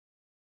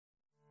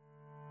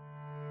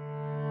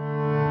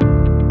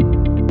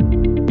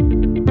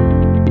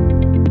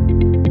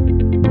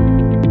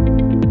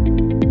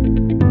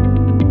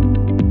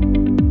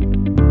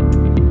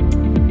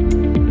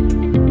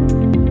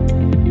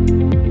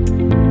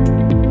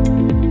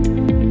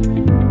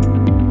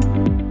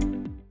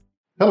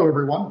Hello,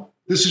 everyone.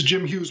 This is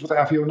Jim Hughes with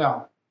AFIO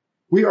Now.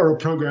 We are a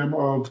program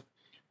of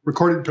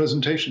recorded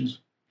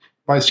presentations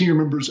by senior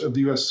members of the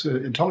U.S.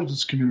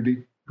 intelligence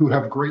community who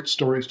have great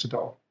stories to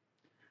tell.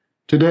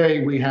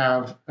 Today, we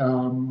have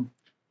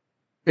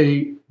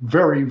a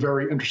very,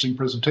 very interesting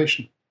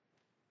presentation.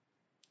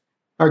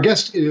 Our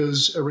guest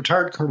is a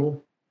retired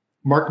Colonel,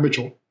 Mark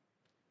Mitchell.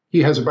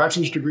 He has a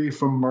bachelor's degree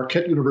from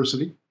Marquette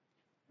University,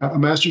 a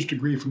master's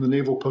degree from the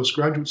Naval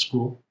Postgraduate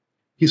School.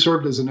 He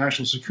served as a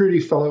National Security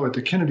Fellow at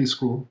the Kennedy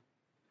School.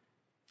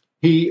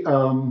 He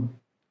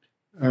commanded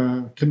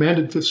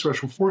 5th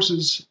Special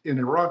Forces in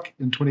Iraq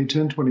in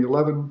 2010,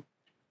 2011,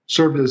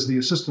 served as the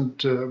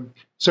Assistant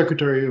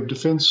Secretary of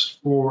Defense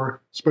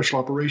for Special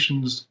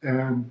Operations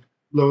and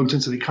Low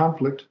Intensity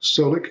Conflict,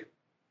 SOLIC.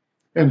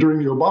 And during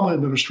the Obama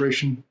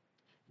administration,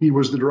 he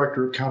was the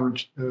Director of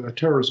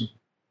Counterterrorism.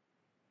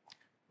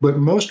 But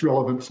most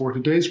relevant for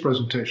today's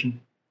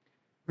presentation,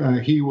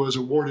 he was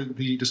awarded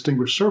the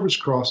Distinguished Service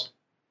Cross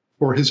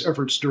for his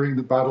efforts during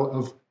the Battle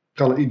of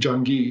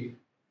Kala-i-Janggi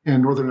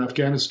in northern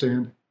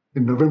Afghanistan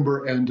in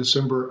November and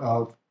December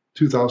of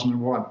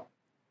 2001.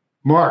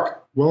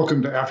 Mark,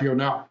 welcome to AFIO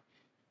Now.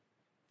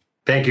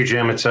 Thank you,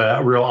 Jim. It's a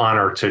real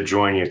honor to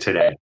join you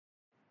today.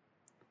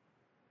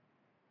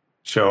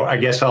 So I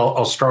guess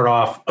I'll start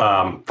off,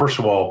 first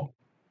of all,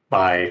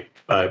 by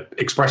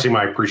expressing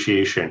my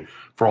appreciation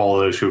for all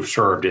of those who have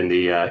served in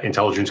the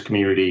intelligence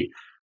community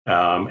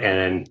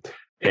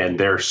and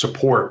their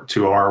support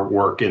to our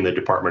work in the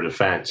Department of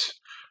Defense.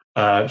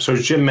 So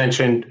as Jim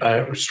mentioned,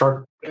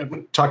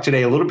 talk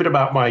today a little bit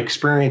about my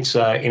experience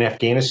in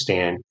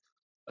Afghanistan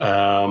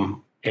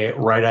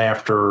right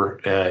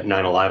after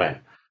 9/11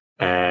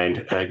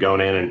 and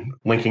going in and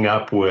linking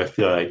up with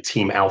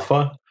Team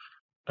Alpha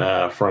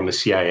from the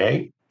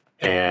CIA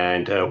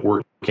and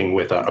working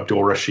with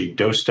Abdul Rashid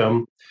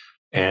Dostum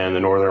and the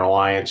Northern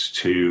Alliance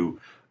to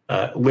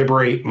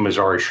liberate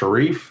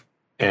Mazar-i-Sharif,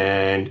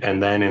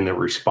 and then in the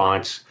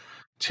response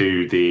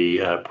to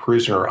the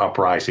prisoner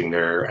uprising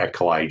there at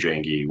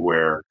Kala-i-Janggi,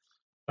 where,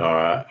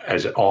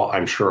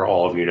 I'm sure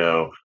all of you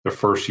know, the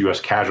first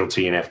U.S.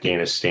 casualty in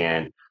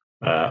Afghanistan,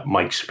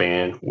 Mike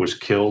Spann, was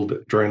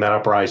killed during that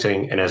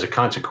uprising. And as a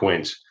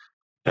consequence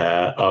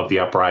of the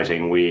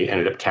uprising, we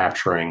ended up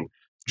capturing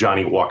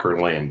Johnny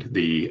Walker Lind,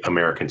 the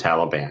American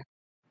Taliban.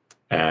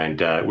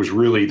 And it was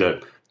really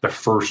the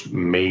first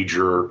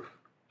major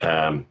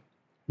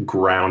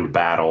ground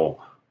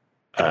battle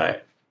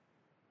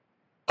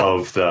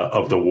of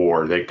the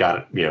war that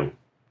got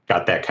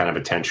that kind of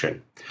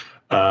attention.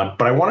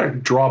 But I want to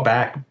draw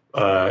back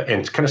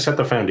and kind of set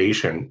the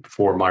foundation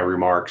for my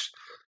remarks,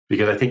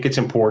 because I think it's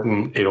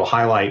important. It'll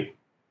highlight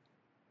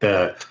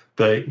the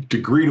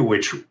degree to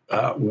which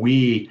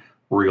we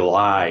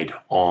relied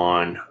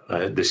on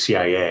the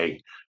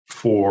CIA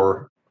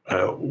for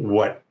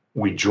what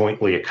we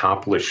jointly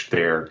accomplished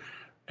there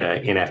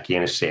in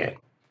Afghanistan.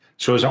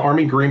 So as an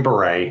Army Green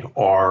Beret,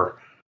 our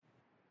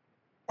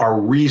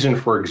reason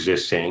for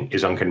existing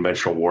is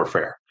unconventional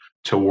warfare,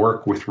 to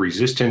work with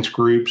resistance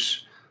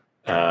groups,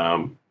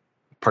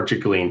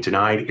 particularly in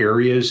denied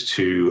areas,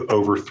 to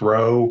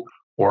overthrow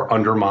or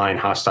undermine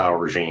hostile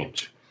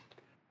regimes.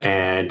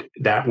 And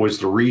that was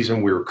the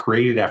reason we were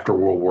created after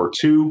World War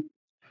II,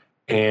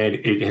 and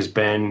it has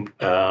been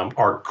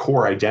our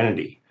core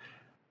identity.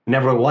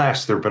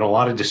 Nevertheless, there have been a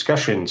lot of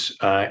discussions,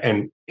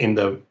 and in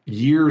the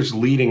years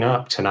leading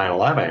up to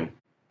 9/11,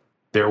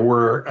 there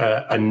were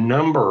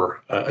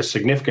a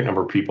significant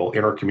number of people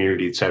in our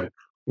community that said,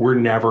 we're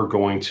never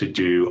going to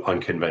do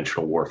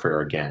unconventional warfare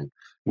again.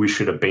 We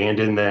should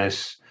abandon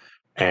this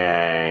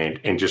and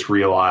just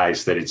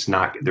realize that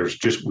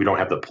we don't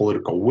have the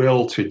political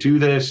will to do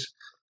this,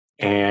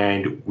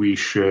 and we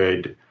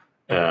should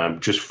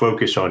just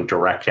focus on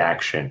direct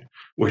action,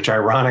 which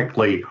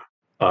ironically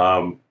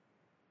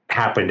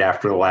happened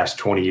after the last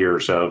 20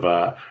 years of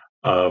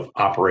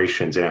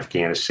operations in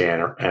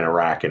Afghanistan and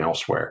Iraq and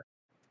elsewhere.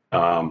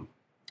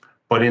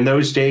 But in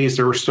those days,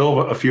 there were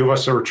still a few of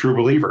us that were true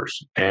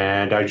believers.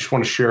 And I just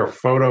want to share a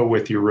photo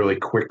with you really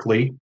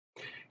quickly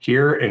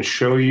here and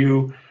show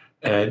you.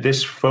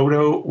 This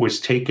photo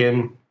was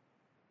taken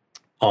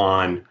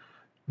in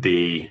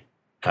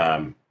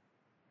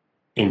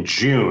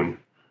June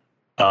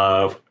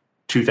of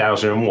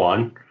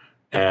 2001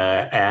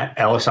 at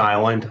Ellis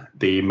Island,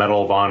 the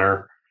Medal of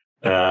Honor,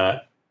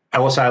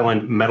 Ellis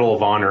Island Medal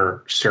of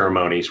Honor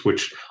ceremonies,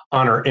 which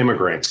honor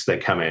immigrants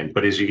that come in.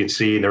 But as you can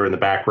see, they're in the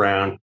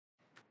background,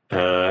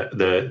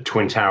 the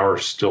Twin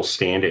Towers still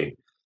standing.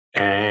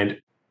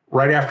 And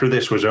right after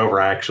this was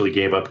over, I actually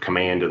gave up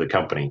command of the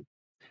company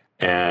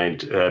and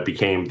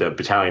became the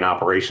battalion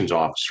operations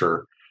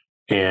officer.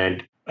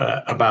 And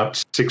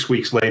about 6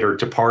 weeks later,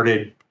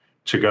 departed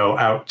to go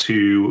out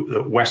to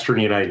the Western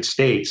United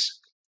States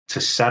to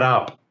set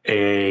up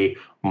a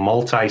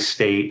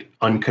multi-state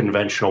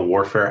unconventional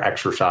warfare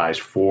exercise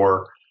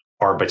for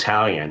our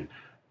battalion,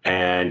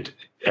 and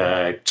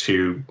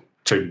to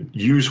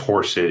use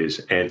horses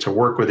and to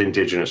work with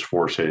indigenous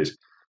forces.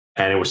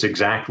 And it was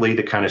exactly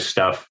the kind of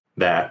stuff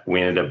that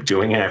we ended up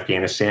doing in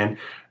Afghanistan.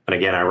 And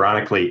again,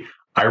 ironically,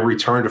 I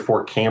returned to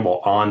Fort Campbell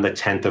on the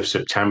 10th of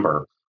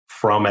September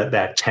from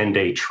that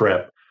 10-day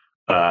trip,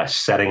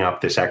 setting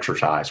up this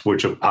exercise,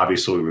 which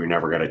obviously we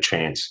never got a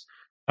chance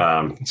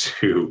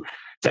to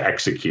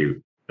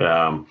execute,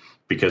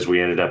 because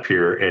we ended up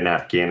here in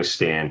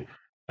Afghanistan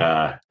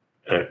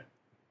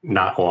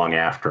not long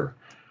after.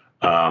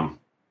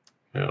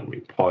 Let me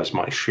pause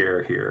my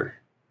share here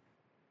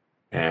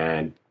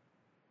and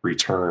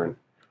return.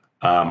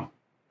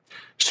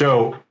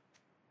 So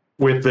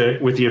with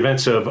the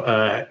events of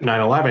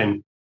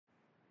 9/11,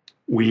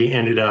 we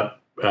ended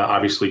up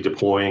obviously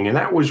deploying, and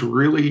that was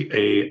really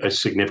a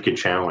significant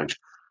challenge,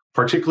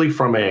 particularly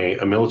from a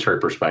military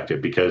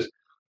perspective, because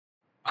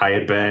I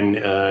had been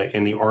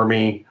in the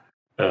Army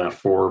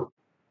for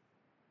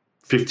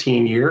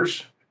 15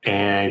 years,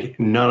 and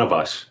none of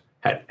us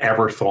had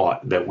ever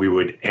thought that we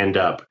would end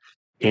up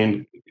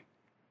in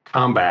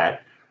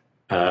combat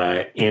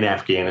in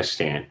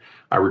Afghanistan.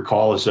 I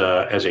recall as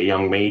a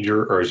young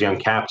major, or as a young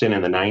captain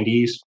in the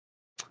 90s,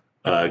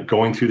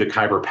 going through the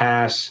Khyber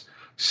Pass,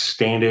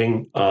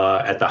 standing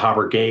at the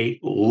Habur Gate,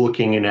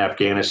 looking in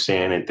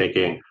Afghanistan and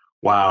thinking,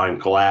 wow, I'm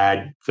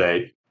glad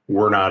that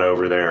we're not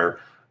over there,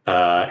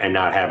 and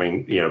not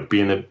having, be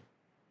in the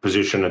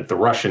position that the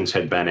Russians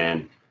had been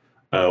in.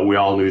 We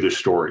all knew the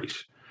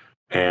stories.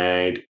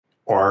 And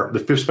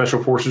the 5th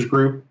Special Forces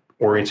Group,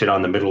 oriented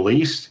on the Middle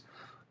East,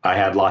 I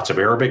had lots of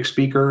Arabic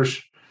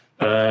speakers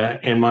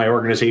in my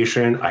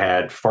organization. I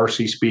had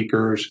Farsi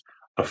speakers,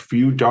 a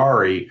few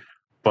Dari,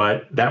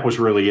 but that was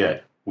really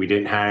it. We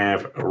didn't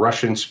have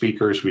Russian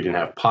speakers. We didn't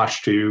have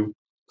Pashto,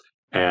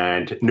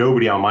 and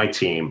nobody on my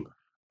team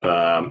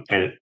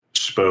and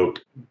spoke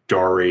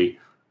Dari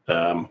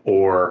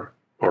or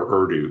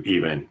Urdu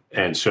even.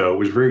 And so it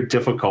was very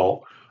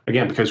difficult,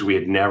 again, because we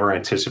had never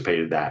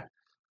anticipated that.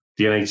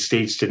 The United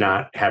States did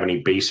not have any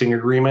basing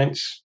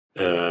agreements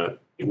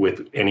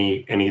with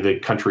any of the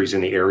countries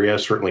in the area.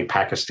 Certainly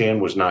Pakistan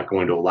was not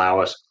going to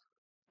allow us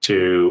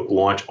to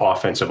launch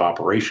offensive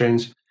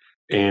operations.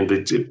 And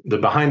the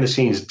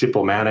behind-the-scenes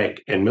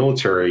diplomatic and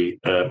military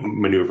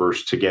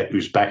maneuvers to get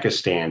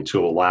Uzbekistan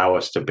to allow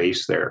us to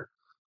base there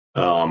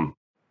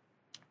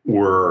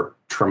were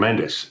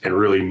tremendous and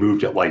really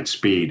moved at light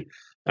speed.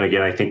 And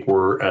again, I think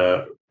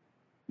were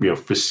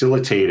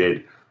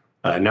facilitated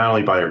not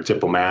only by our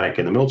diplomatic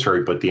and the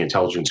military, but the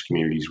intelligence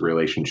community's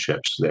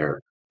relationships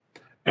there.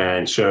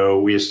 And so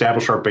we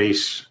established our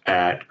base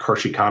at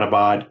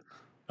Karshi-Khanabad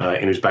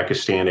in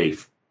Uzbekistan, a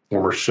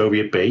former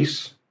Soviet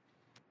base,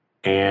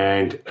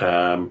 and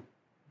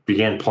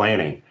began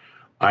planning.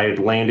 I had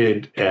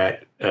landed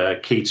at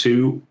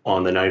K2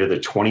 on the night of the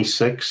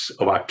 26th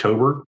of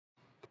October,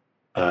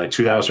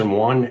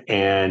 2001,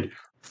 and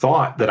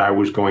thought that I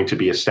was going to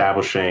be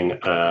establishing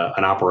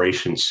an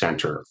operations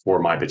center for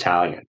my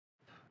battalion.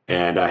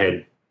 And I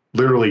had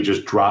literally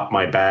just dropped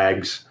my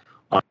bags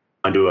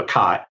onto a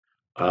cot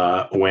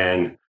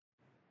when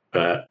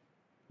the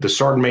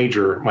sergeant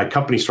major, my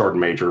company sergeant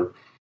major,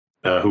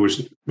 who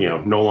was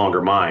no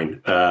longer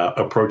mine,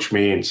 approached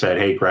me and said,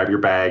 "Hey, grab your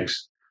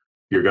bags.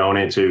 You're going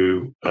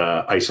into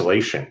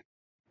isolation."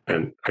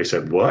 And I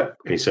said, "What?"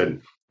 And he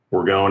said,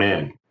 "We're going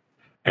in."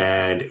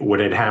 And what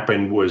had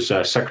happened was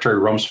Secretary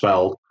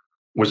Rumsfeld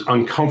was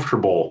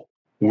uncomfortable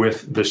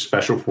with the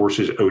Special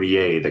Forces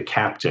ODA, the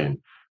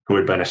captain who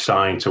had been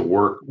assigned to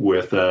work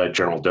with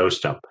General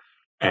Dostum,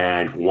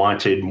 and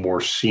wanted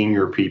more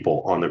senior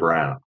people on the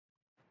ground.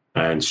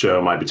 And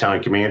so my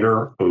battalion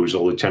commander, who's a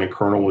lieutenant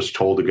colonel, was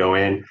told to go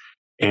in,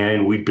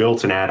 and we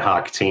built an ad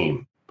hoc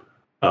team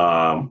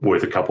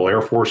with a couple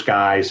Air Force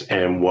guys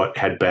and what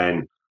had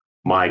been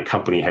my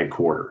company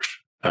headquarters.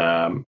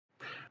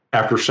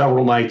 After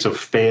several nights of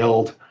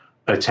failed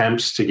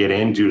attempts to get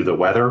in due to the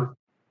weather,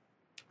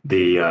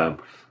 the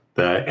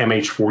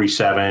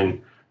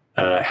MH-47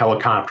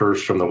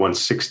 helicopters from the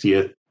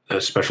 160th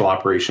Special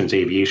Operations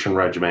Aviation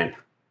Regiment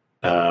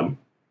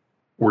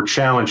were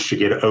challenged to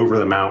get over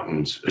the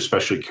mountains,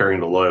 especially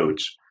carrying the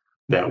loads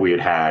that we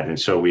had. And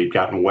so we had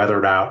gotten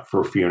weathered out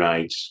for a few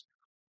nights.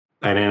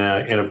 And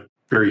in a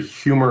very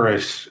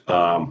humorous,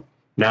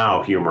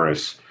 now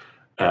humorous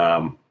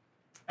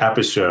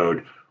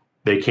episode,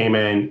 they came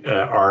in,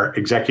 our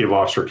executive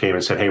officer came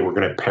and said, "Hey, we're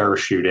going to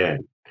parachute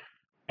in."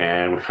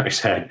 And I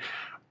said,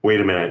 "Wait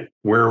a minute,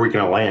 where are we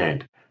going to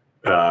land?"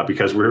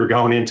 Because we were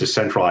going into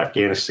central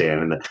Afghanistan,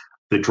 and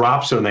the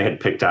drop zone they had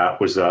picked out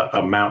was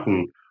a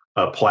mountain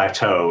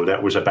plateau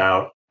that was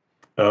about,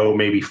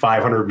 maybe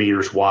 500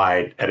 meters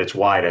wide at its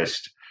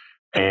widest,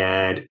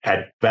 and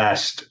at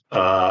best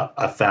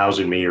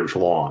 1,000 meters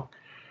long,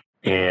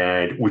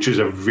 and which is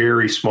a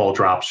very small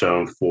drop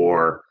zone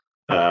for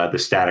the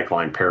static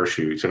line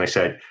parachutes. And I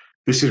said,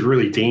 "This is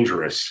really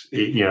dangerous,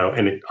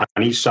 and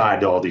on each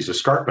side, all these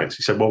escarpments."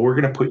 He said, "Well, we're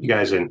going to put you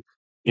guys in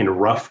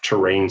rough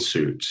terrain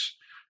suits.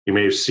 You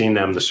may have seen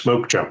them, the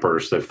smoke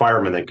jumpers, the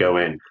firemen that go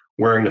in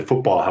wearing the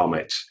football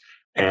helmets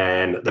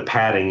and the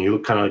padding. You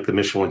look kind of like the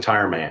Michelin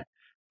tire man."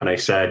 And I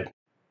said,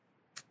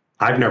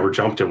 "I've never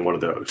jumped in one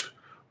of those."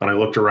 When I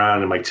looked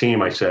around in my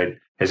team, I said,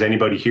 "Has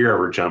anybody here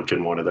ever jumped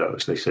in one of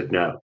those?" They said,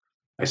 "No."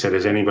 I said,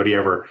 "Has anybody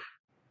ever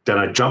done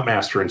a jump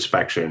master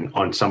inspection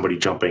on somebody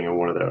jumping in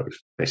one of those?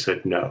 They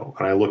said no.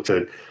 And I looked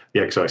at the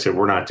XO. I said,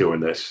 we're not doing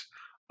this.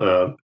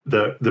 The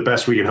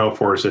best we can hope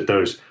for is that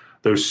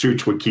those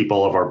suits would keep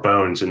all of our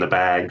bones in the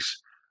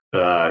bags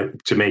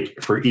to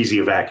make for easy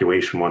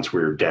evacuation once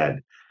we were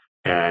dead.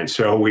 And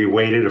so we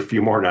waited a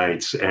few more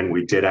nights, and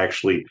we did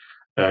actually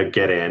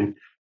get in.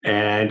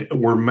 And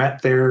we're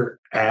met there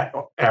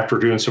after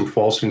doing some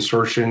false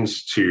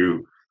insertions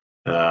to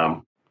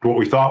what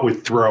we thought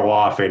would throw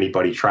off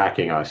anybody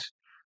tracking us.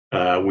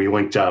 We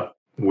linked up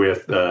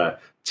with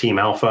Team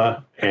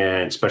Alpha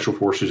and Special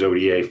Forces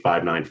ODA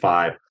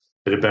 595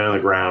 that had been on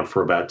the ground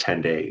for about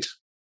 10 days.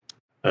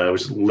 It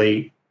was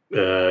late,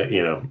 as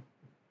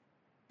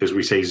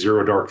we say,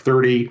 zero dark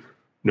 30,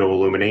 no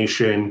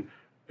illumination,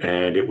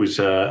 and it was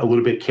a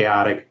little bit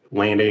chaotic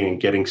landing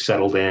and getting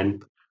settled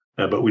in.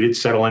 But we did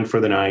settle in for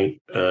the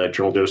night.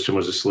 General Dostum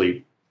was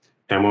asleep.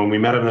 And when we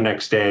met him the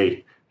next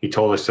day, he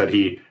told us that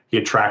he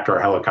had tracked our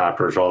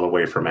helicopters all the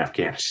way from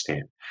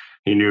Afghanistan.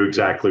 He knew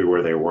exactly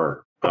where they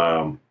were,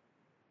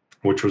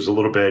 which was a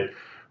little bit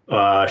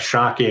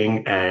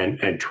shocking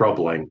and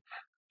troubling.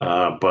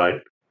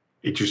 But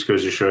it just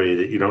goes to show you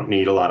that you don't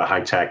need a lot of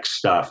high-tech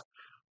stuff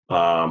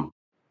to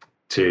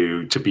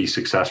be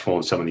successful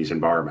in some of these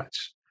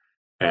environments.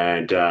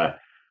 And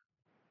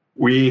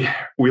we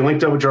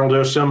linked up with General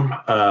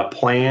Dostum,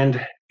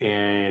 planned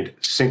and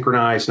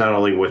synchronized not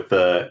only with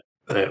the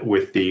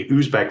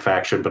Uzbek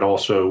faction, but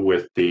also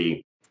with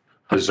the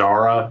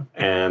Hazara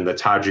and the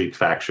Tajik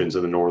factions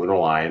of the Northern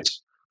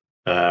Alliance.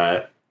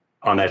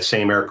 On that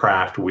same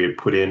aircraft, we had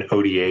put in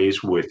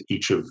ODAs with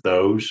each of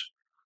those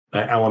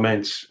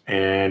elements,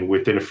 and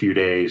within a few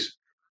days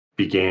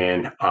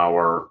began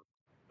our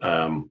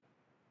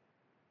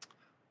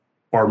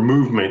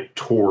movement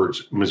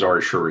towards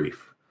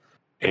Mazar-i-Sharif.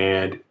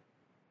 And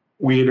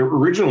we had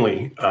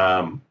originally,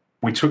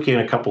 we took in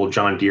a couple of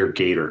John Deere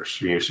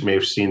Gators. You may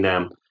have seen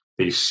them,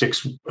 these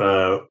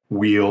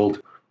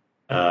six-wheeled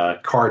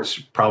carts.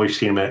 Probably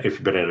seen them if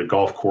you've been at a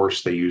golf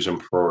course. They use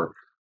them for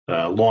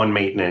lawn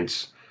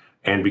maintenance.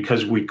 And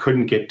because we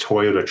couldn't get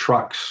Toyota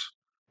trucks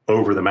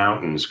over the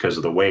mountains because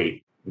of the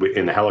weight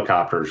in the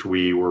helicopters,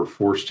 we were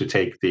forced to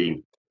take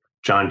the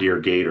John Deere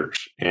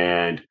Gators.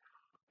 And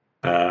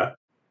we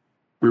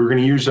were going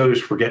to use those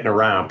for getting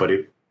around, but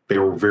they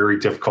were very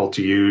difficult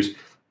to use.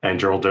 And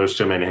General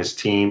Dostum and his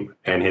team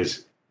and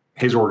his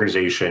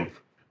organization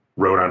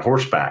rode on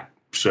horseback.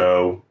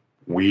 So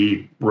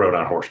we rode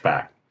on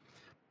horseback.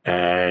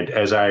 And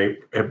as I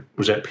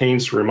was at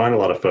pains to remind a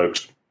lot of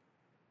folks,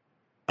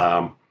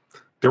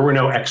 there were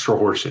no extra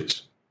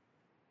horses.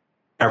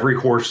 Every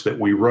horse that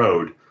we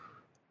rode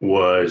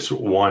was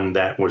one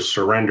that was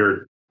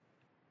surrendered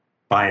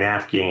by an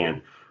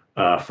Afghan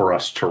for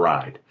us to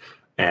ride.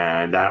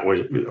 And that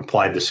was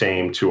applied the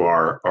same to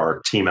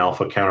our Team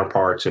Alpha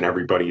counterparts and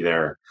everybody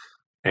there.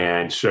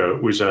 And so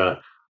it was a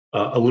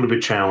little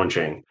bit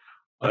challenging.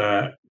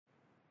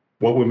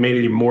 What made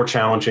it even more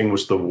challenging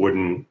was the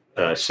wooden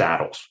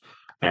saddles.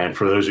 And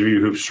for those of you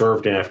who've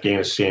served in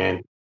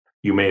Afghanistan,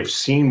 you may have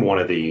seen one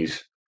of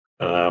these.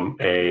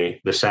 The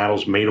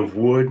saddles made of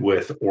wood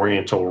with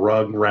Oriental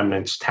rug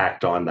remnants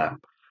tacked on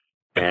them.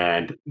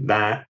 And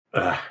that,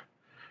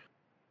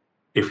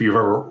 if you've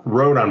ever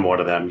rode on one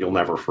of them, you'll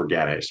never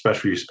forget it,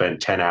 especially if you spend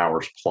 10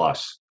 hours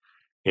plus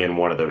in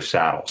one of those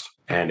saddles.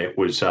 And it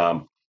was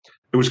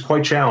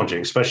quite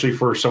challenging, especially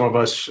for some of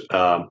us.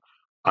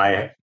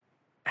 I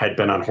had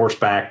been on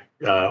horseback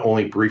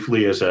only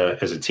briefly as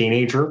a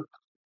teenager,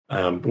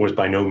 was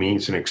by no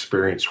means an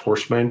experienced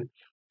horseman.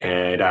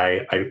 And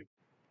I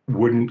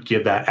wouldn't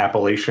give that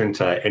appellation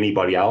to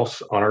anybody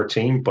else on our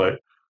team,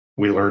 but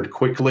we learned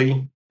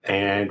quickly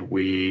and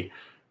we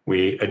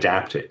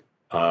adapted.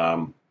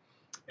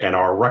 And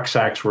our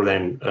rucksacks were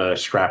then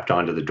strapped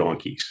onto the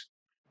donkeys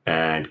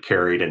and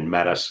carried and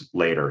met us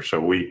later.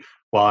 So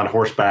while on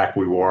horseback,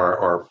 we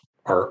wore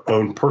our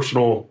own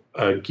personal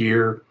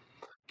gear,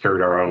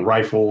 carried our own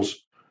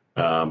rifles,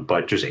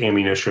 but just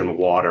ammunition,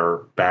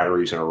 water,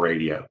 batteries, and a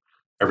radio.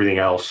 Everything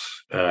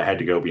else had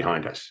to go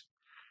behind us.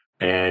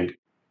 And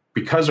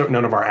because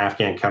none of our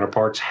Afghan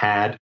counterparts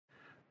had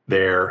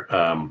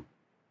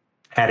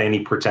any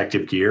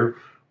protective gear,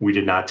 we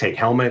did not take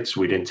helmets.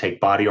 We didn't take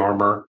body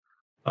armor.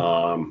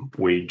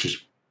 We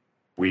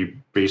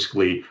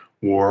basically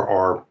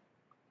wore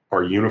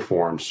our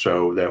uniforms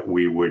so that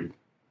we would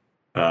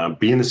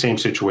be in the same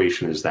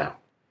situation as them.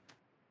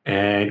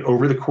 And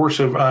over the course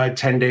of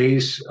 10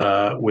 days,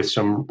 with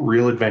some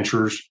real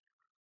adventures,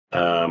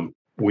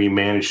 we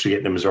managed to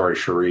get to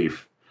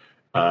Mazar-i-Sharif.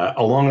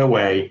 Along the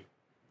way,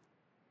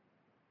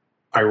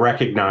 I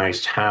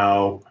recognized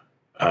how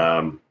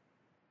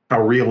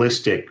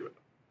realistic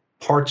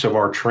parts of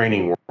our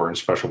training were in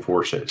Special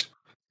Forces.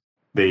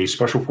 The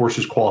Special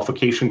Forces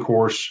qualification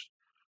course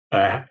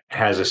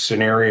has a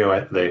scenario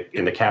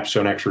in the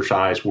capstone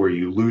exercise where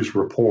you lose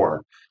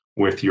rapport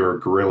with your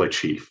guerrilla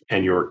chief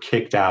and you're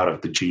kicked out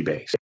of the G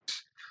base.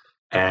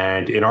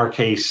 And in our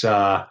case,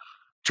 General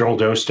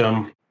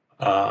Dostum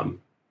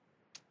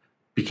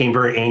became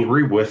very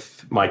angry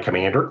with my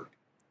commander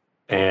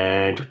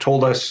and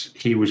told us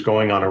he was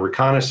going on a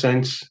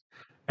reconnaissance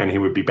and he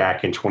would be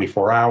back in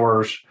 24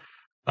 hours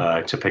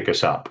to pick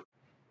us up,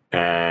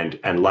 and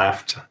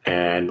left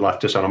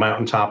us on a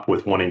mountaintop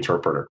with one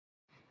interpreter.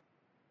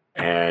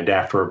 And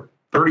after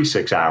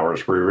 36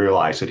 hours, we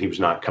realized that he was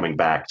not coming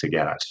back to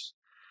get us.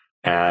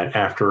 And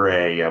after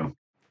a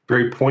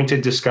very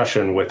pointed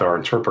discussion with our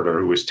interpreter,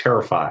 who was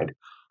terrified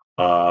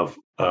of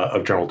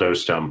General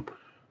Dostum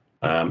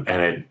and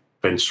had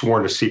been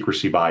sworn to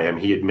secrecy by him,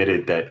 he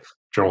admitted that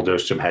General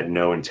Dostum had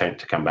no intent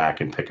to come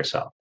back and pick us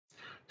up.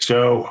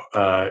 So,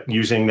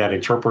 using that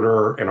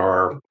interpreter in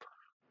our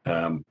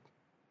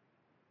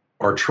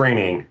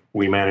training,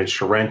 we managed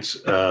to rent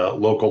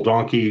local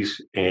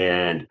donkeys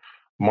and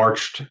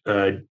marched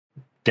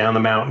down the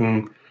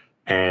mountain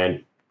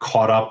and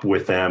caught up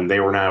with them. They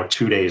were now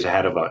 2 days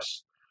ahead of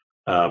us.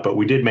 But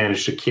we did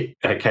manage to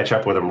catch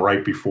up with them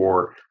right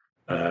before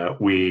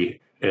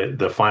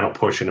the final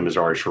push into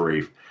Mazar-i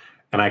Sharif.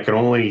 And I can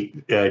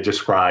only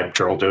describe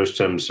General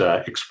Dostum's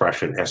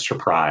expression as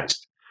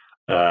surprised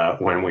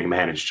when we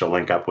managed to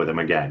link up with him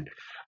again.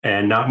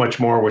 And not much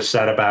more was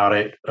said about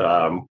it.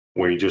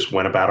 We just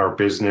went about our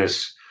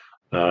business.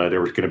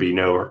 There was going to be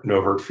no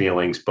hurt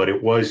feelings, but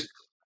it was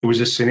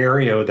a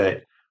scenario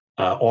that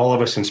all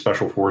of us in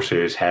Special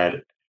Forces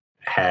had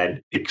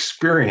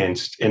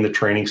experienced in the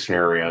training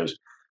scenarios,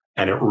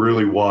 and it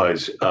really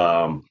was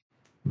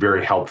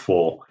very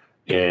helpful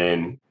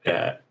in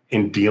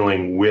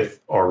dealing with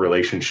our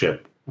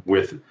relationship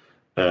with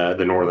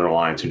the Northern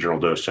Alliance and General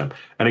Dostum.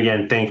 And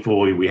again,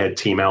 thankfully, we had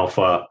Team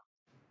Alpha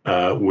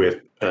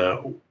with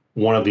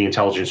one of the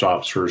intelligence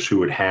officers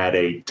who had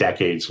a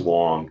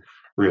decades-long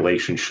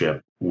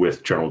relationship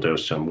with General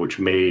Dostum, which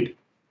made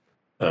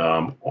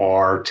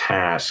our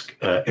task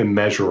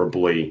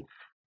immeasurably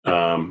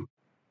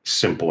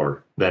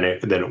simpler than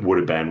it would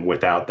have been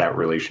without that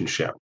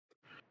relationship.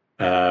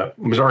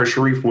 Mazar-i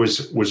Sharif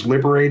was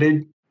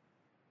liberated,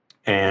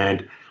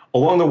 and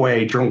along the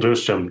way, General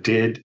Dostum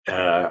did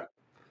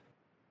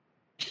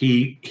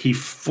he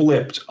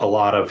flipped a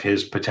lot of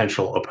his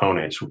potential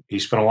opponents. He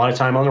spent a lot of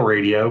time on the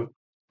radio,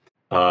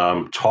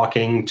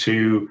 talking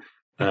to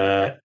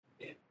the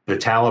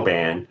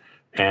Taliban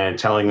and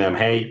telling them,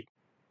 "Hey,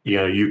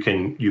 you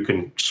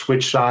can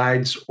switch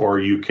sides, or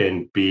you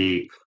can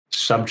be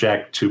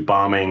subject to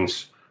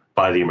bombings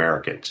by the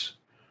Americans."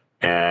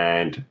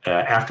 And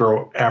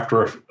after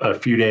a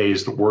few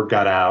days, the word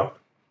got out,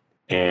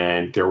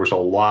 and there was a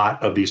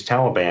lot of these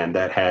Taliban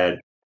that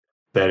had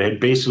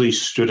basically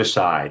stood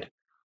aside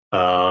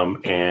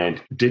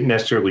and didn't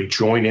necessarily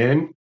join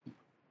in,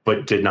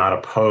 but did not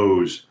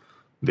oppose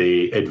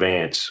the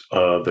advance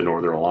of the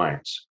Northern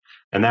Alliance,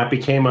 and that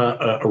became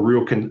a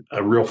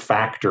real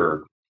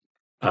factor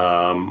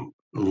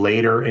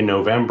later in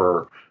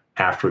November,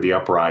 after the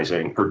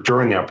uprising, or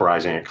during the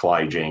uprising at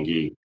Qalai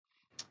Jangi.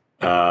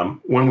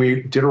 When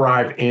we did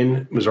arrive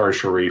in Mazar-i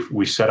Sharif,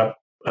 we set up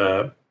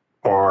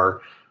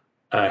our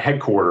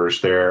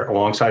headquarters there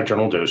alongside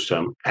General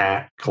Dostum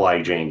at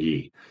Qalai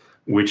Jangi,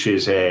 which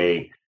is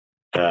a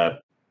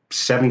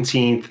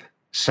 17th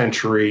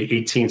century,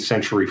 18th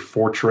century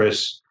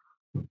fortress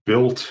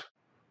built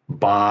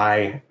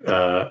by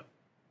the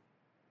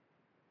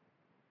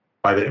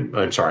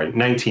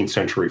 19th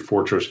century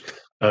fortress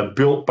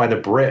built by the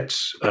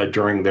Brits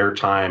during their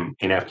time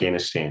in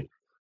Afghanistan.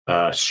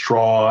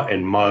 Straw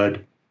and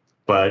mud,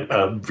 but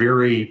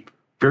very,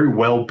 very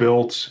well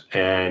built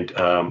and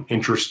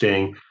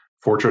interesting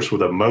fortress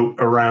with a moat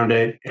around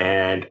it.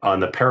 And on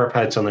the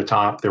parapets on the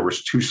top, there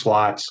was 2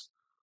 slots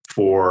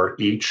for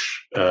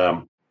each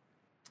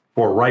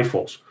for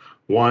rifles.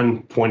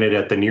 One pointed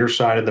at the near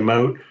side of the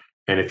moat,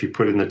 and if you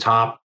put it in the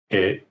top,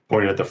 it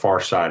pointed at the far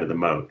side of the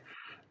moat.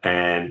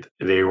 And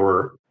there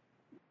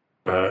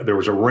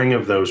was a ring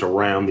of those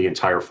around the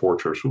entire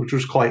fortress, which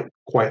was quite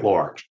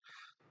large.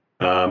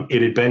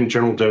 It had been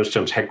General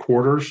Dostum's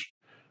headquarters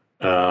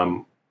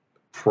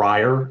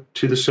prior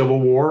to the Civil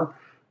War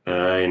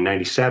in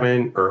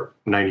 97 or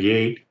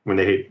 98, when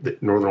they hit the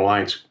Northern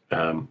Alliance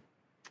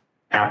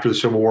after the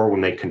Civil War,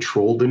 when they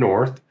controlled the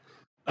North,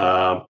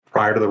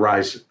 prior to the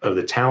rise of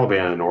the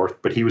Taliban in the North.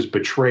 But he was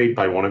betrayed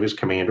by one of his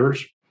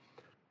commanders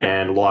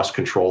and lost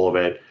control of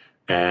it.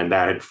 And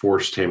that had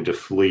forced him to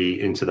flee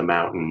into the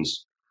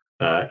mountains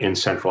in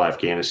central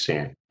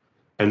Afghanistan.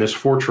 And this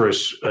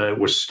fortress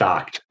was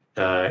stocked.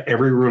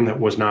 Every room that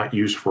was not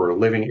used for a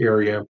living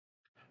area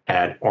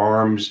had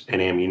arms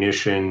and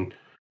ammunition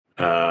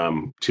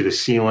to the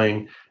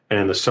ceiling. And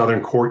in the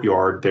southern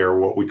courtyard, there are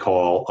what we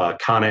call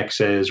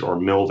connexes, or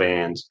mill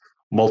vans,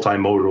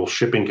 multimodal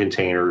shipping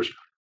containers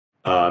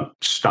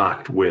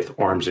stocked with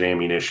arms and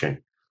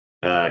ammunition.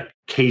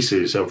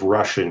 Cases of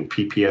Russian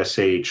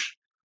PPSH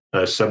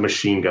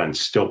submachine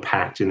guns still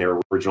packed in their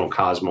original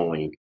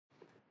Cosmoline,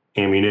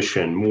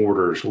 ammunition,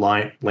 mortars,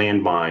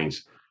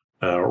 landmines,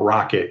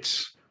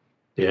 rockets,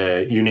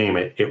 you name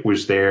it, it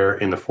was there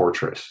in the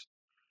fortress.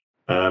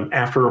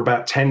 After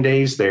about 10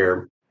 days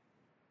there,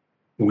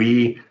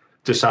 we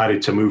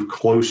decided to move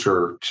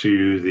closer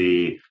to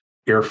the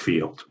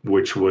airfield,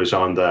 which was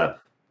on the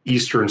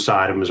eastern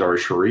side of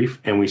Mazar-i-Sharif,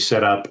 and we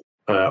set up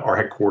our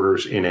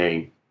headquarters in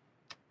a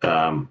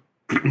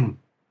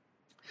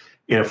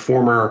in a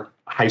former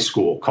high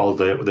school called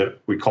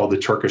we called the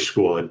Turkish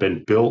School. It had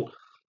been built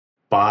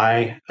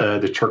by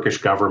the Turkish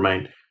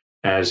government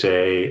as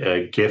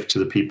a gift to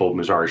the people of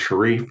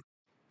Mazar-i-Sharif,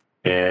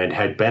 and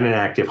had been an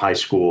active high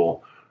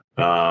school,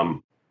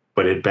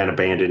 but had been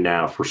abandoned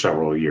now for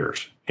several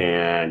years.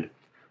 And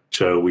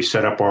so we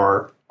set up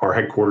our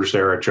headquarters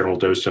there at General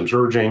Dostum's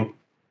urging,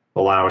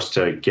 allow us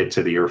to get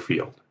to the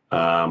airfield.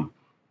 And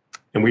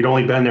we'd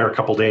only been there a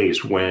couple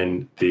days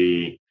when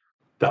the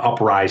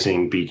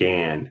uprising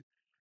began,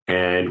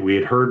 and we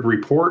had heard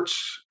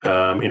reports.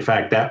 In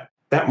fact,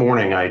 that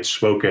morning I had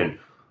spoken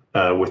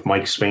with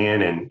Mike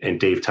Spann and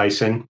Dave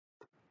Tyson,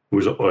 who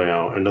was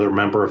another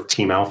member of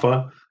Team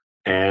Alpha,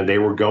 and they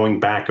were going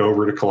back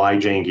over to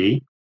Kalai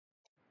Jangi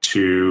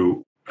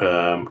to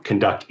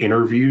conduct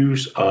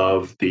interviews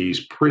of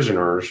these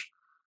prisoners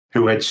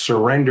who had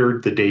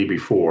surrendered the day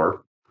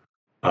before.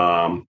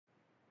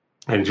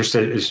 And just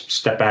to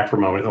step back for a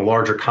moment, in a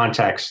larger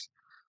context,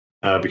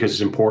 because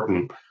it's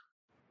important,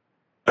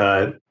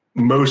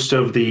 most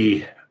of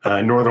the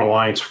Northern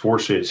Alliance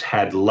forces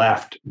had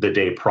left the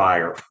day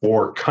prior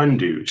for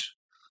Kunduz,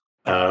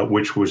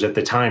 which was at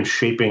the time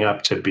shaping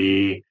up to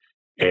be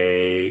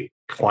a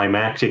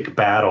climactic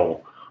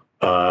battle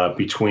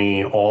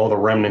between all the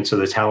remnants of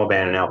the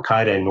Taliban and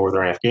Al-Qaeda in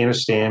northern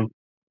Afghanistan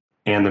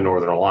and the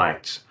Northern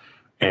Alliance.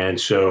 And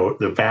so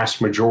the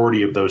vast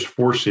majority of those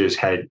forces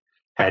had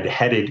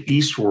headed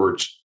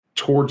eastwards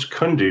towards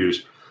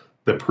Kunduz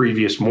the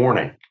previous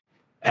morning.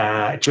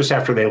 Just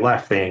after they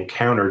left, they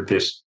encountered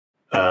this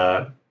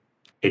a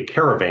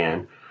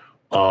caravan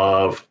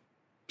of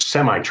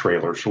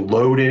semi-trailers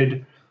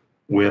loaded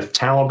with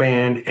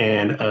Taliban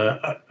and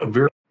a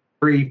very,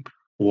 very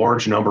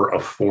large number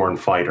of foreign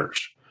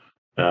fighters,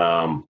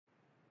 Tajiks,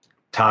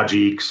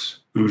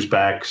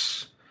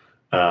 Uzbeks,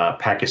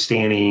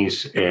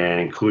 Pakistanis,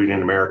 and including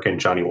an American,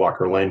 Johnny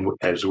Walker Lynn,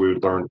 as we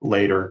would learn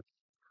later,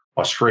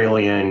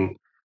 Australian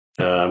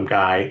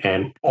guy,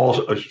 and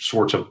all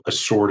sorts of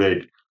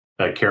assorted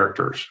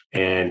characters.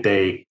 And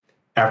they,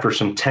 after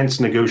some tense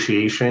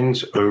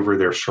negotiations over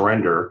their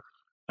surrender,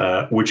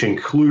 which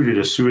included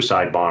a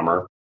suicide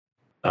bomber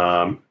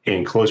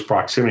in close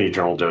proximity to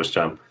General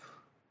Dostum,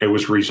 it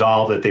was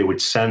resolved that they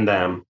would send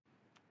them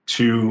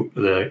to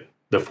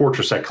the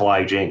fortress at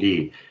Kalai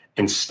Jangi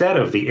instead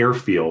of the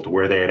airfield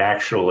where they had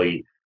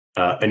actually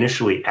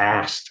initially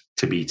asked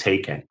to be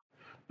taken,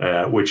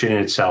 which in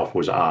itself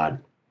was odd.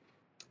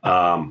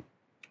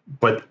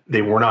 But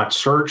they were not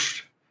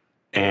searched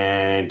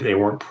and they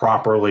weren't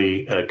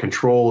properly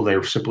controlled. They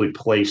were simply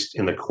placed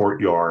in the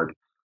courtyard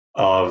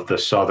of the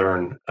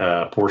southern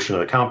portion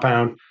of the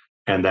compound,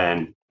 and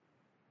then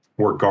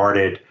were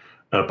guarded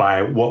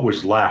by what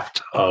was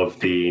left of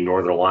the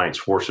Northern Alliance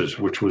forces,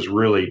 which was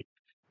really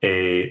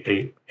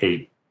a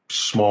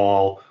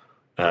small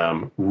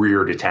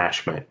rear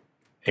detachment.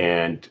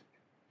 And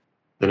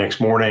the next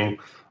morning,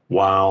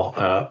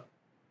 while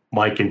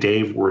Mike and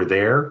Dave were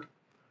there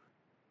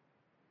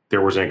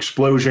was an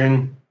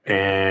explosion,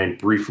 and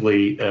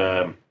briefly,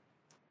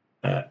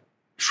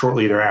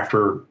 shortly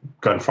thereafter,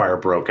 gunfire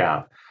broke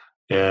out.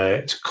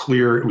 It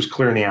was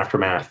clear in the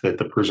aftermath that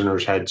the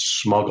prisoners had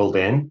smuggled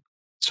in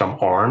some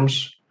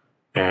arms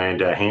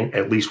and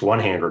at least one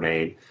hand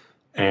grenade,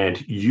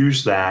 and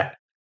used that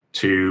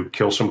to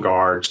kill some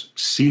guards,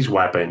 seize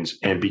weapons,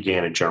 and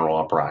began a general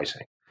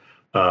uprising.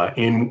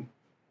 In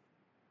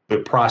the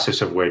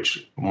process of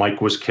which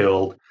Mike was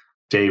killed,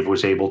 Dave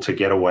was able to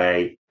get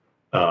away,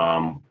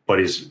 but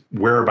his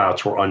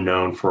whereabouts were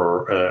unknown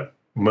for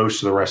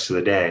most of the rest of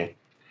the day.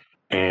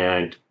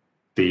 And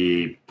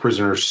the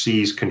prisoners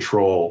seized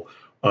control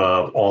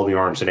of all the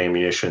arms and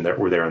ammunition that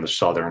were there in the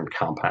southern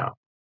compound.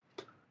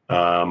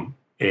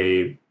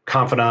 A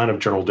confidant of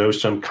General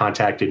Dostum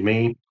contacted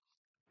me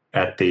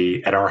at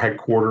our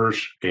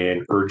headquarters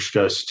and urged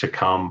us to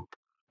come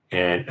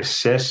and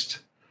assist.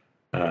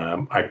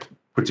 I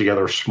put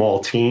together a small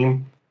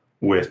team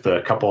with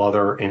a couple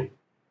other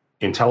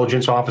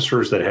intelligence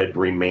officers that had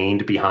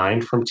remained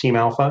behind from Team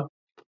Alpha,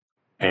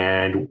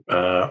 and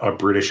a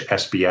British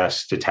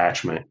SBS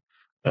detachment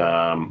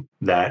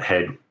that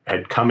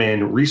had come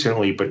in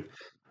recently, but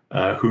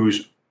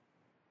whose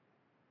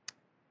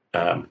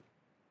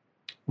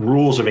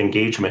rules of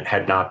engagement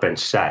had not been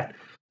set,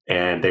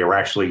 and they were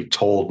actually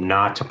told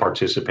not to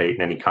participate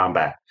in any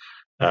combat.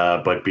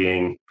 But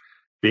being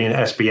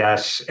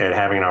SBS and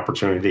having an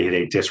opportunity,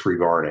 they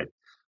disregarded.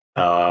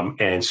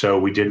 And so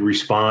we did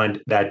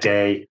respond that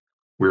day.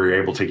 We were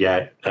able to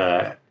get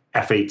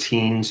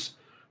F-18s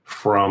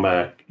from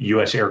a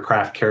U.S.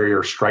 aircraft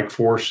carrier strike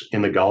force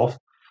in the Gulf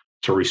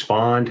to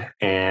respond.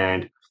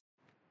 And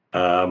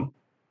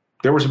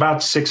there was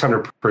about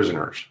 600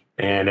 prisoners.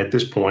 And at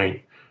this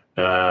point,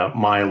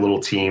 my little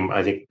team,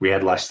 I think we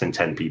had less than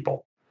 10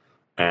 people,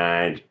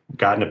 and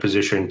got in a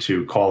position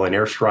to call in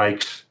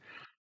airstrikes,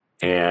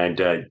 and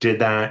did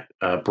that,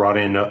 brought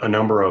in a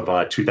number of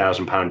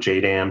 2,000-pound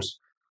JDAMs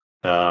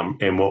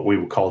and what we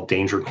would call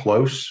danger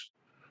close.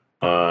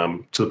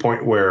 to the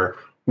point where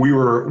we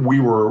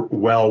were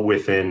well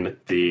within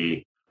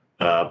the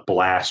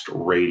blast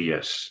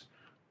radius,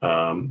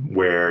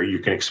 where you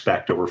can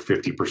expect over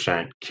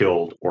 50%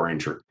 killed or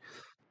injured.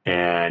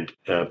 And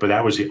but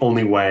that was the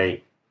only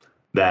way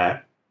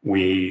that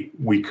we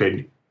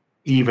could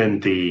even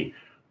the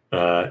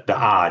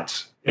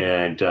odds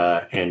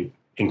and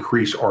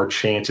increase our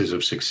chances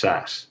of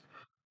success.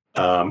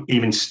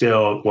 Even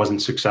still, it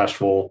wasn't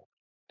successful.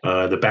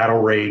 The battle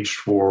raged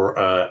for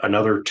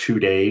another 2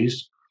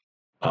 days,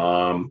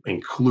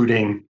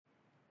 including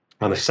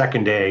on the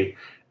second day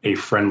a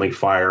friendly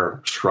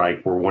fire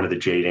strike where one of the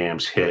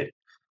JDAMs hit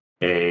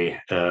a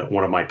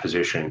one of my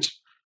positions,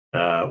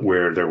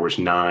 where there was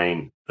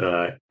nine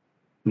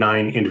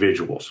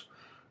individuals,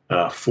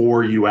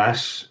 4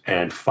 U.S.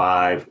 and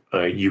 5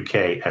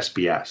 UK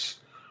SBS,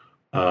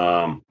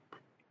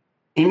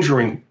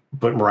 injuring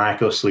but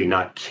miraculously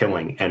not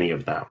killing any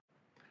of them.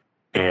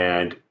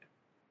 And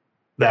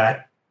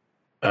that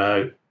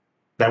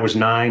that was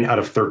 9 out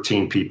of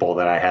 13 people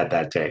that I had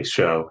that day.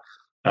 So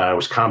it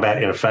was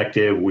combat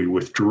ineffective. We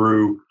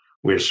withdrew.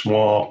 We had a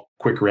small,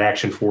 quick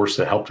reaction force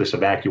that helped us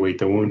evacuate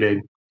the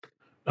wounded,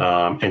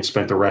 and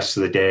spent the rest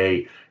of the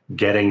day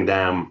getting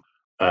them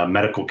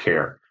medical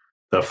care.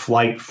 The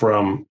flight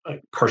from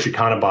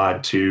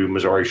Karshikanabad to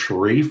Mazar-e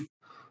Sharif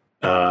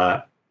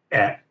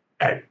at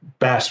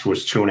best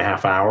was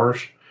 2.5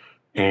 hours.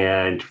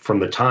 And from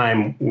the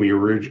time we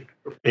were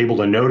able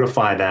to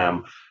notify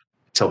them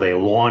till they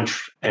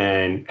launched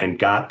and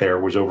got there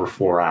was over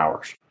 4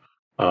 hours.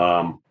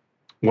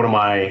 One of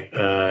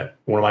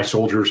my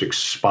soldiers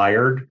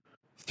expired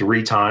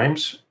 3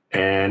 times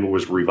and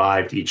was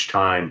revived each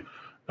time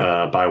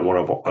by one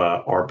of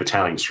our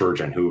battalion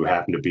surgeon who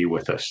happened to be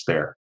with us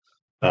there.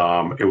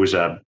 It was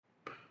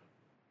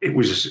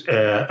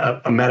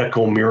a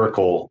medical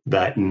miracle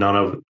that none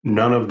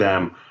of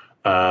them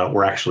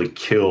were actually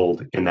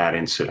killed in that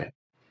incident,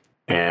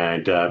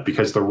 and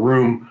because the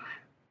room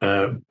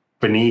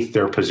beneath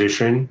their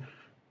position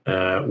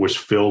was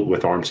filled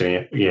with arms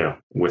and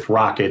with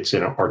rockets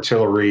and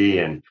artillery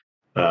and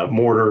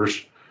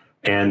mortars,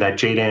 and that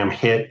JDAM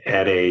hit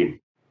at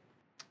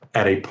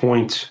a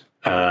point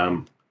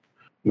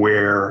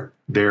where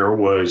there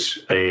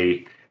was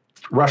a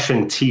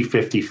Russian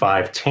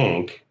T-55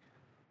 tank,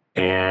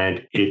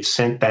 and it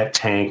sent that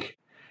tank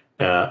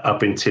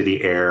up into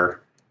the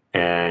air,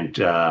 and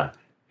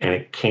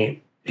it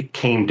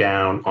came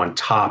down on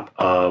top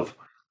of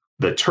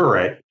the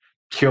turret,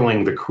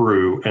 killing the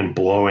crew and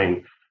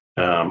blowing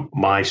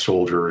my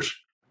soldiers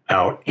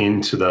out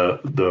into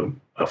the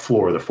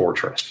floor of the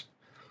fortress.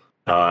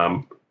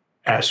 So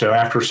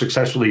after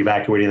successfully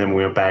evacuating them,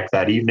 we went back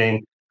that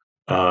evening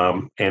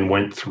and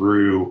went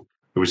through.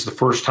 It was the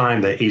first time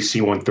the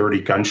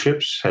AC-130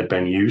 gunships had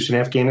been used in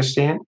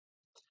Afghanistan.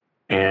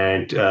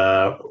 And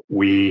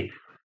we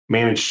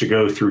managed to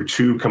go through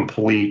 2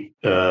 complete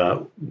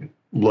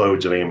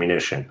loads of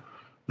ammunition.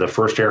 The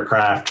first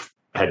aircraft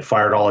had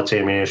fired all its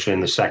ammunition.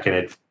 The second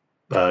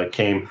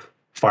had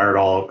fired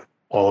all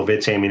of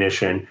its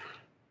ammunition.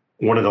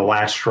 One of the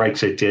last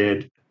strikes it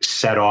did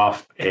set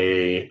off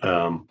a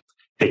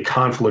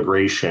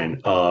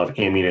conflagration of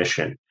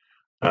ammunition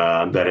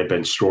that had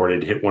been stored.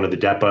 It hit one of the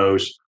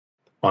depots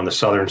on the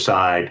southern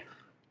side,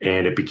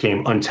 and it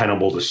became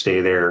untenable to stay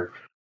there.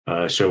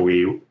 So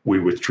we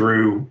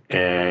withdrew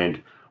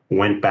and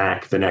went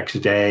back the next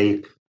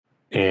day.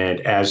 And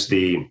as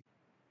the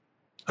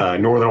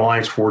Northern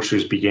Alliance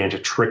forces began to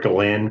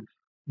trickle in,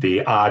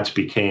 the odds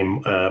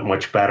became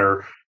much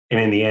better. And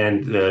in the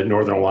end, the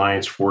Northern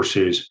Alliance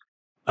forces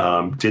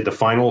did the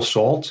final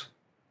assault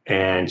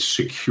and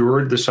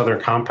secured the southern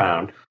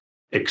compound,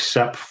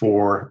 except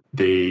for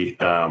the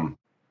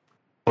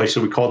place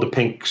that we called the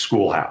Pink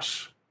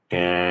Schoolhouse.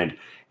 And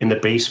in the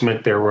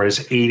basement, there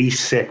was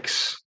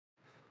 86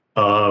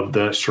 of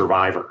the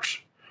survivors.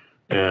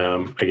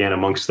 Again,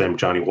 amongst them,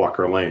 Johnny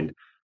Walker Lind.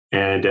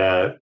 And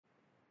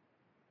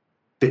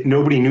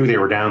nobody knew they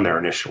were down there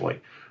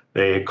initially.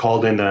 They had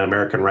called in the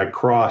American Red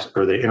Cross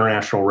or the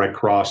International Red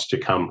Cross to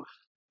come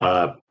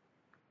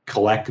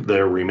collect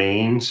the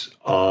remains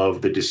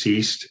of the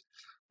deceased.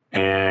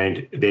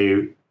 And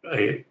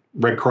a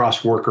Red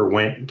Cross worker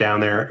went down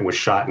there and was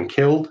shot and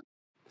killed.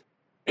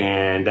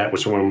 And that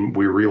was when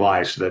we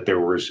realized that there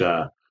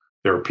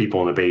were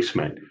people in the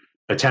basement.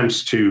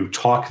 Attempts to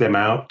talk them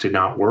out did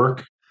not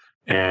work.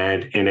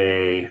 And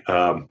in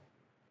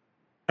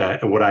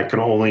what I can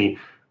only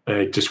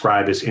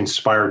describe as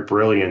inspired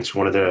brilliance,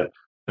 one of the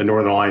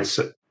Northern Alliance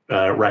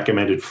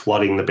recommended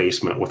flooding the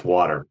basement with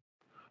water.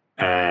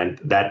 And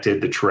that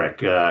did the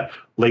trick.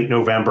 Late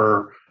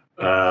November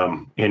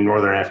in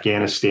northern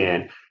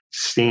Afghanistan,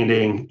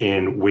 standing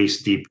in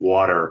waist-deep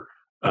water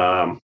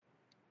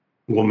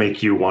will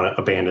make you want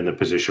to abandon the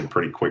position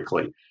pretty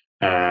quickly.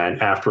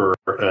 And after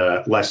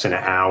less than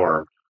an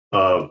hour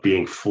of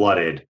being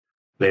flooded,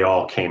 they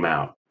all came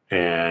out,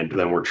 and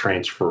then were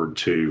transferred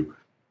to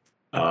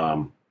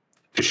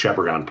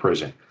Shebourgon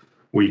Prison.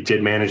 We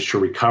did manage to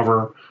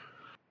recover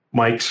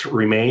Mike's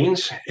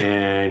remains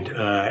and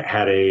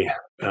had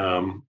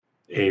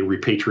a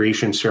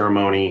repatriation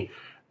ceremony,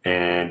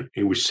 and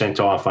he was sent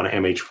off on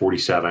an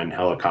MH-47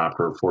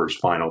 helicopter for his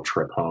final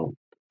trip home.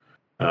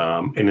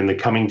 And in the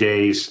coming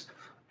days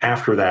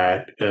after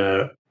that,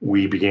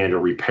 we began to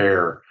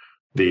repair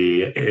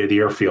the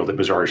airfield at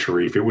Mazar-i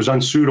Sharif. It was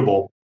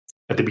unsuitable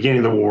at the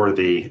beginning of the war.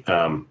 The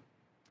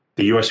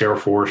U.S. Air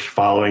Force,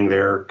 following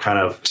their kind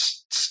of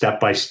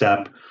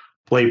step-by-step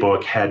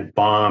playbook, had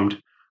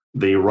bombed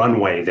the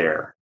runway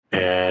there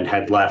and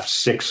had left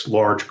 6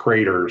 large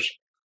craters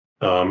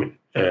on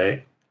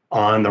the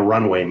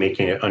runway,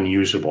 making it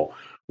unusable,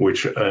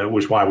 which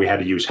was why we had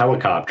to use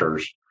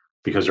helicopters,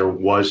 because there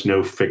was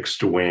no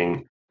fixed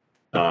wing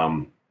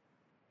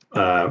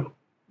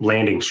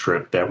landing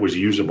strip that was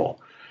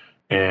usable.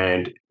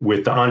 And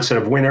with the onset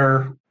of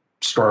winter,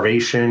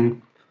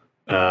 starvation,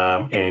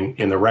 and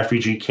in the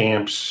refugee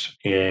camps,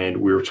 and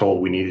we were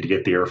told we needed to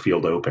get the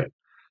airfield open.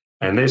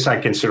 And this I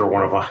consider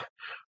one of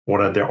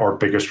our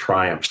biggest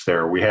triumphs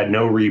there. We had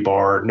no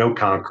rebar, no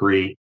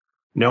concrete,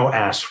 no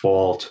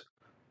asphalt,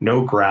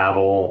 no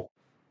gravel,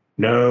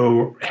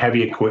 no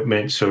heavy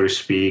equipment, so to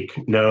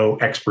speak, no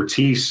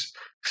expertise,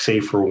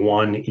 save for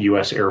one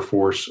U.S. Air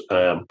Force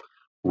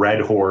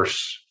Red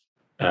Horse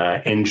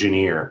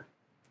engineer.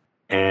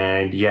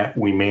 And yet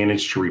we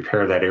managed to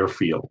repair that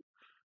airfield.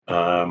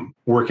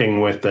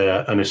 Working with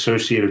an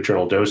associate of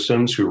General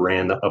Dosun's who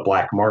ran a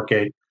black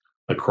market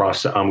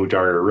across the Amu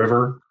Darya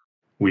River,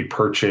 we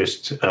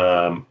purchased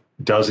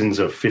dozens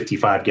of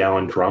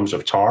 55-gallon drums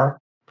of tar.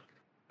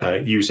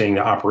 Using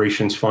the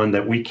operations fund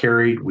that we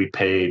carried, we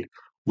paid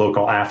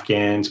local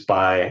Afghans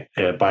by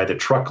the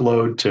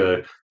truckload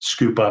to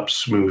scoop up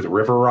smooth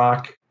river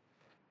rock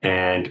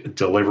and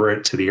deliver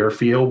it to the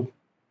airfield,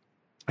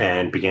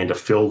 and began to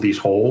fill these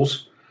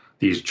holes,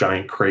 these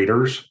giant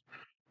craters.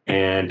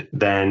 And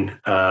then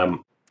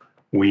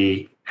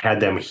we had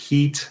them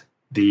heat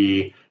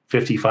the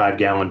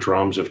 55-gallon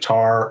drums of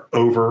tar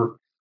over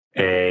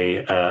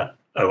a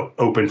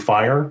open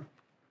fire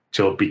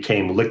till it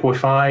became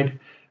liquefied,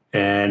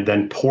 and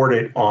then poured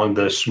it on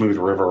the smooth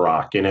river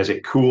rock. And as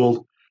it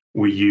cooled,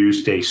 we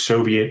used a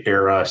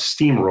Soviet-era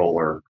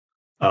steamroller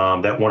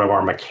that one of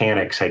our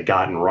mechanics had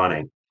gotten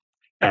running,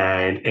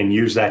 and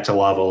used that to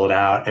level it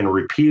out, and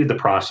repeated the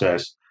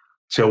process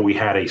till we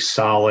had a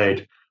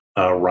solid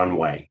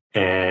runway.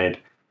 And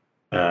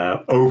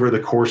over the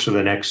course of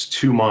the next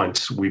 2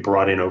 months, we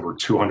brought in over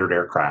 200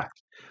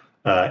 aircraft,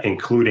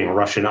 including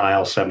Russian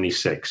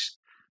IL-76,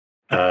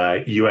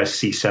 US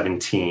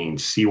C-17s,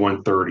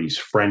 C-130s,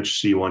 French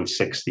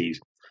C-160s,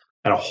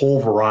 and a whole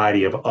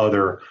variety of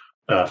other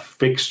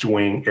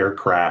fixed-wing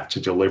aircraft to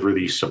deliver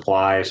these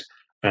supplies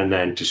and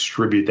then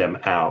distribute them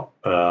out.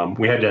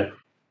 We had to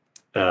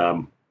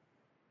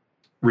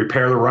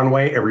repair the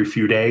runway every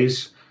few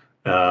days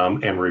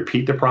and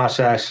repeat the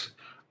process.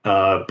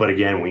 But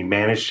again, we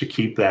managed to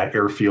keep that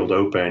airfield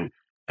open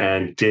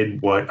and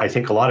did what I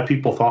think a lot of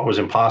people thought was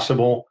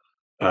impossible.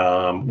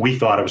 We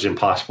thought it was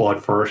impossible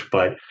at first,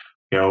 but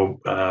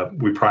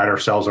we pride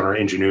ourselves on our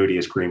ingenuity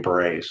as Green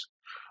Berets.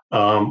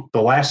 The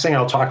last thing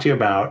I'll talk to you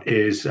about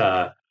is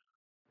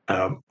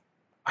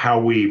how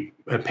we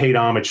paid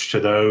homage to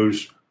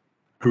those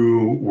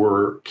who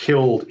were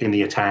killed in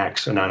the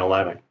attacks of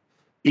 9/11.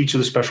 Each of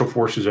the Special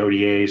Forces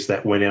ODAs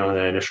that went in on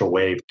that initial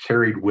wave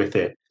carried with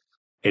it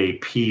a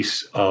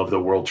piece of the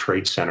World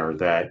Trade Center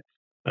that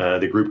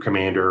the group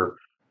commander,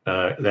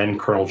 then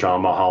Colonel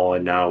John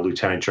Mulholland, now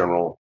Lieutenant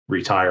General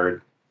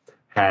retired,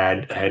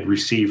 had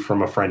received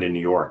from a friend in New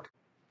York,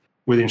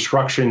 with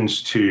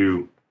instructions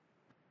to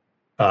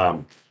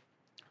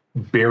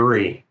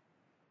bury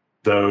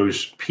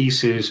those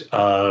pieces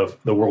of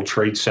the World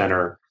Trade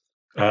Center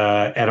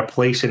at a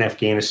place in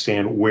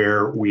Afghanistan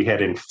where we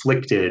had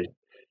inflicted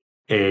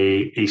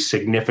a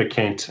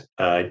significant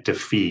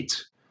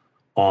defeat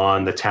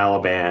on the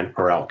Taliban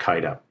or Al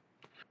Qaeda.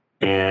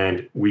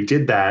 And we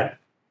did that.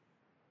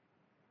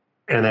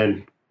 And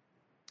then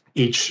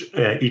each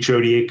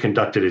ODA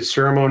conducted its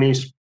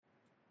ceremonies.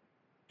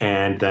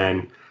 And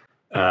then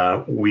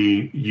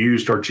we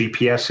used our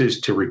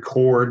GPSs to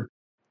record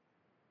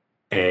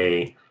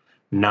a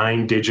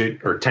 9-digit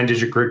or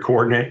 10-digit grid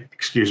coordinate,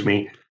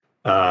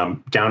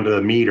 down to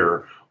the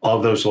meter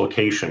of those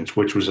locations,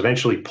 which was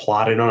eventually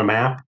plotted on a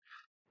map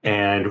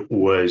and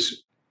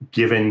was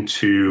given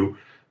to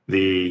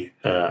the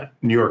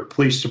New York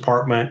Police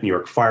Department, New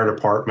York Fire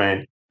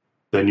Department,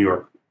 the New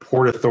York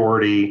Port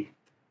Authority,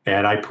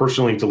 and I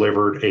personally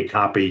delivered a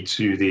copy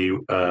to the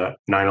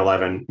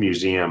 9/11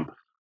 Museum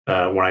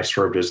when I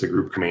served as the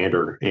group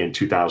commander in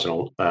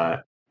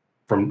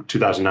from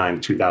 2009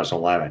 to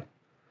 2011.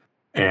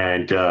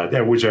 And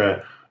that was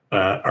a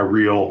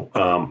real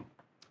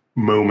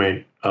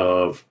moment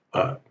of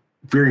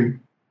very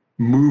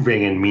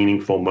moving and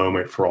meaningful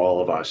moment for all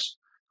of us,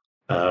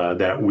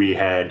 that we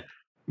had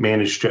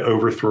managed to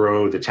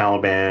overthrow the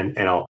Taliban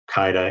and Al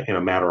Qaeda in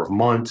a matter of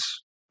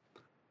months,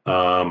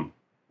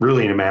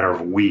 really in a matter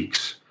of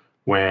weeks,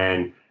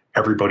 when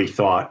everybody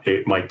thought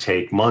it might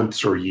take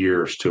months or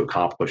years to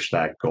accomplish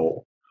that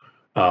goal.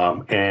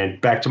 And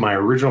back to my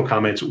original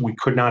comments, we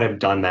could not have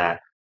done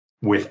that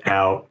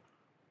without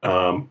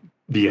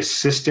the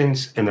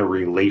assistance and the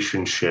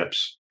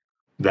relationships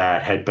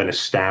that had been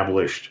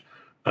established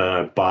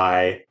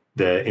by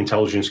the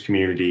intelligence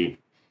community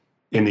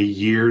in the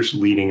years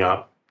leading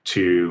up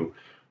to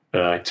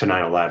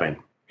 9/11.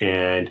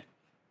 And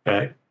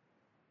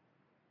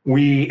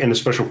we in the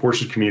Special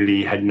Forces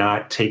community had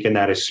not taken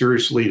that as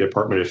seriously. The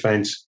Department of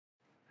Defense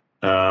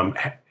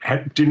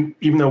didn't,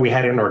 even though we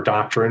had it in our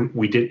doctrine,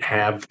 we didn't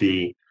have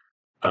the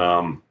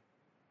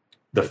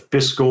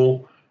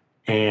fiscal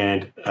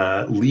and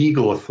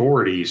legal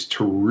authorities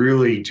to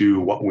really do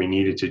what we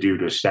needed to do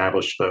to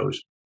establish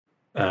those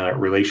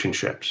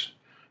relationships.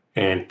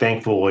 And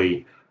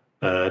thankfully,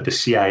 the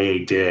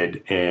CIA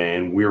did,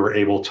 and we were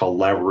able to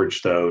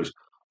leverage those.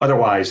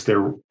 Otherwise,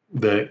 the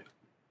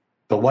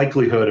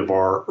likelihood of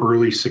our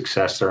early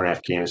success there in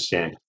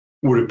Afghanistan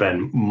would have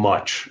been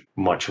much,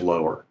 much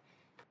lower.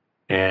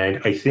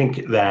 And I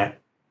think that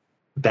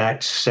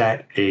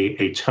set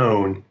a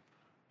tone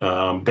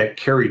that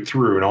carried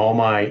through in all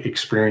my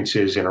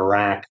experiences in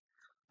Iraq,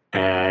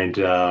 and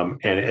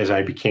as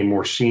I became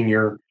more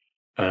senior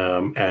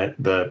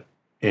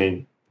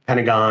in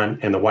Pentagon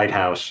and the White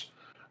House,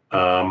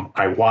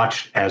 I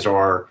watched as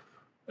the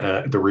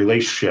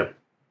relationship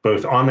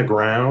both on the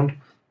ground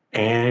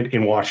and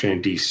in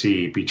Washington,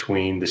 D.C.,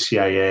 between the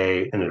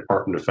CIA and the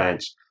Department of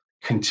Defense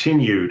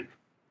continued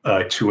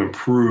to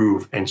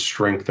improve and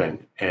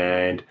strengthen.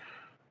 And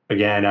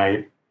again,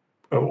 I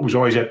was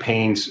always at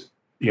pains.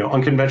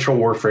 Unconventional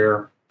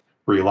warfare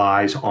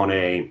relies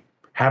on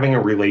having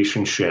a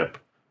relationship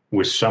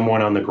with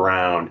someone on the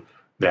ground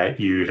that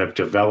you have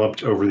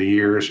developed over the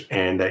years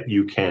and that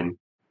you can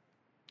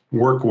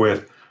work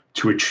with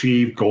to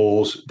achieve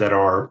goals that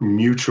are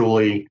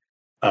mutually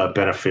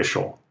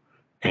beneficial.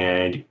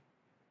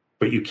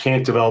 But you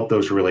can't develop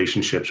those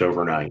relationships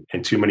overnight.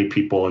 And too many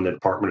people in the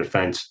Department of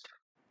Defense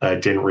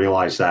didn't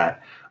realize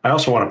that. I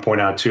also want to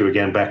point out, too,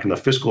 again, back in the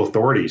fiscal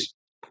authorities,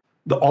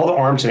 all the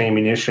arms and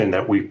ammunition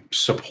that we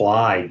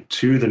supplied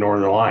to the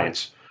Northern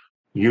Alliance,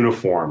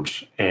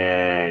 uniforms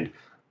and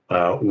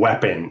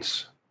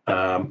weapons,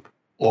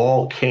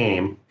 all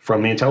came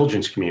from the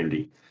intelligence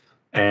community.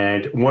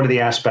 And one of the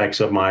aspects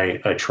of my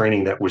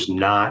training that was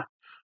not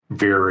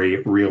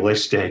very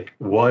realistic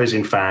was,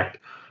 in fact,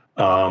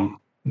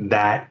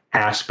 that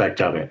aspect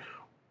of it.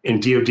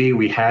 In DoD,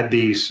 we had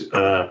these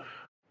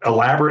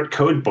elaborate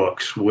code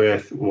books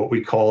with what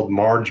we called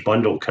Marge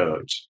bundle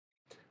codes.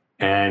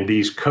 And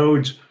these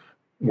codes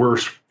were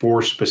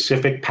for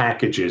specific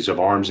packages of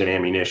arms and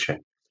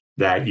ammunition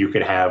that you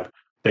could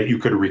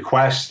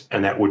request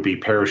and that would be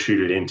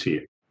parachuted into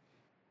you.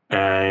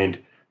 And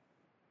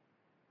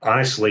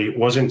honestly, it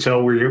wasn't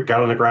until we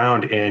got on the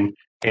ground in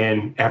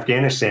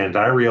Afghanistan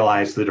that I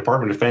realized the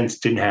Department of Defense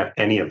didn't have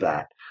any of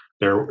that.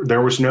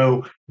 There was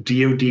no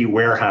DoD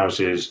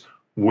warehouses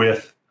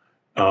with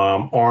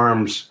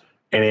arms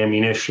and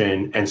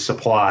ammunition and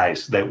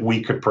supplies that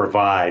we could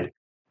provide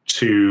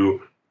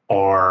to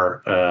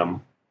our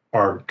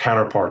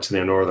counterparts in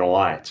the Northern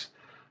Alliance.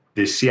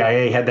 The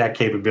CIA had that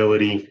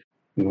capability.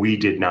 We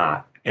did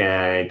not.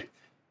 And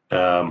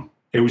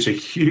it was a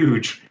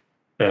huge,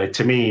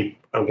 to me,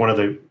 one of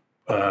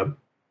the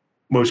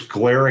most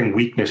glaring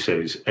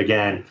weaknesses,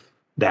 again,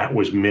 that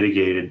was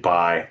mitigated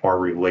by our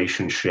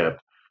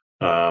relationship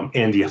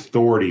and the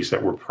authorities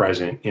that were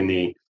present in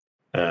the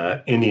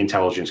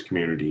intelligence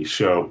community.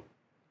 So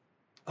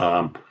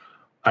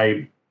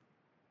I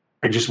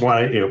just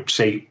want to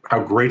say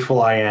how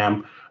grateful I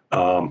am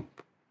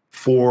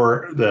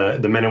for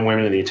the men and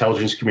women in the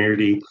intelligence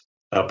community,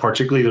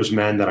 particularly those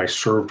men that I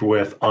served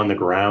with on the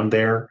ground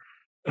there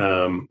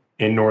in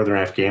northern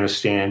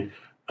Afghanistan,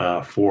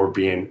 for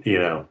being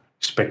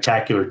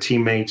spectacular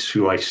teammates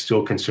who I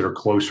still consider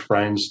close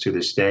friends to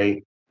this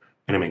day,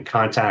 and I'm in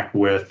contact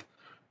with.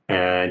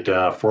 And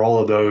for all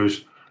of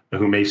those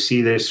who may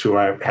see this, who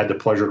I've had the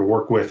pleasure to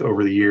work with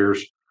over the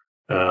years,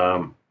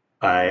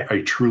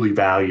 I truly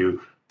value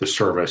the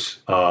service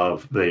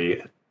of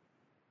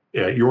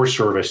your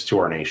service to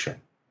our nation.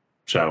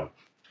 So,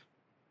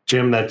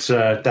 Jim, that's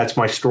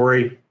my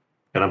story,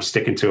 and I'm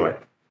sticking to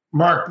it.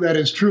 Mark, that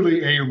is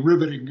truly a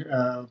riveting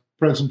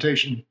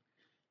presentation.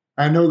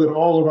 I know that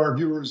all of our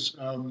viewers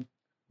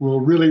will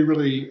really,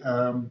 really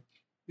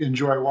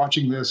enjoy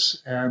watching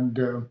this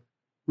and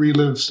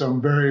relive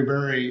some very,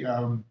 very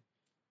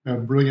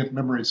brilliant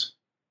memories.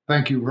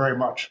 Thank you very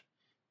much.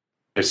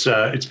 It's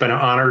been an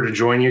honor to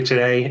join you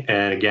today.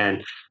 And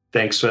again,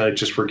 thanks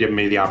just for giving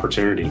me the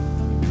opportunity.